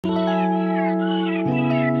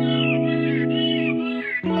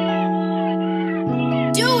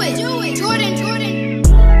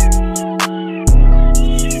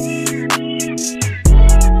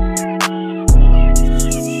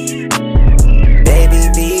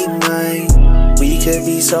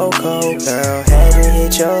so cold, girl. Had to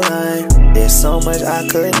hit your line. There's so much I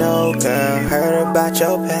could know, girl. Heard about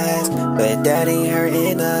your past, but that ain't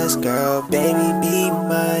hurting us, girl. Baby, be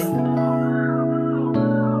mine.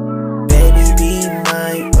 Baby, be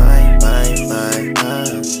mine, mine, mine, mine,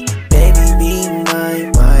 mine. Baby, be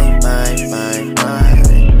mine, mine, mine, mine,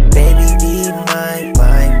 mine. Baby, be mine,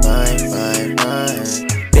 mine, mine, mine, mine.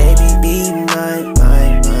 Baby, be mine,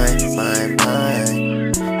 mine, mine, mine,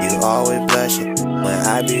 mine. You always blushing when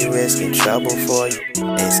I be risking trouble for you.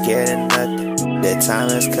 Ain't scared of nothing. The time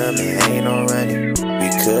is coming, ain't no running. We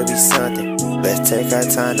could be something. Let's take our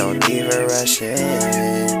time, don't even rush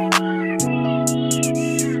in.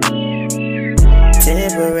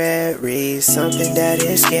 Temporary, something that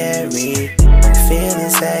is scary. I'm feeling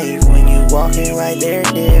safe when you walking right there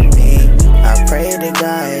near me. I pray to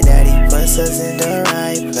God that He puts us in the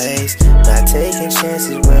right place. Not taking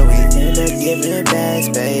chances where we end up giving bad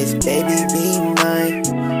space. Baby, be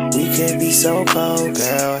mine. We could be so cold,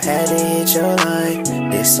 girl. Had to hit your line.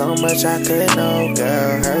 There's so much I could know,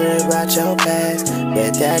 girl. Heard about your past,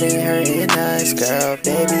 but that ain't hurting us, girl.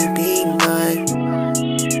 Baby, be mine.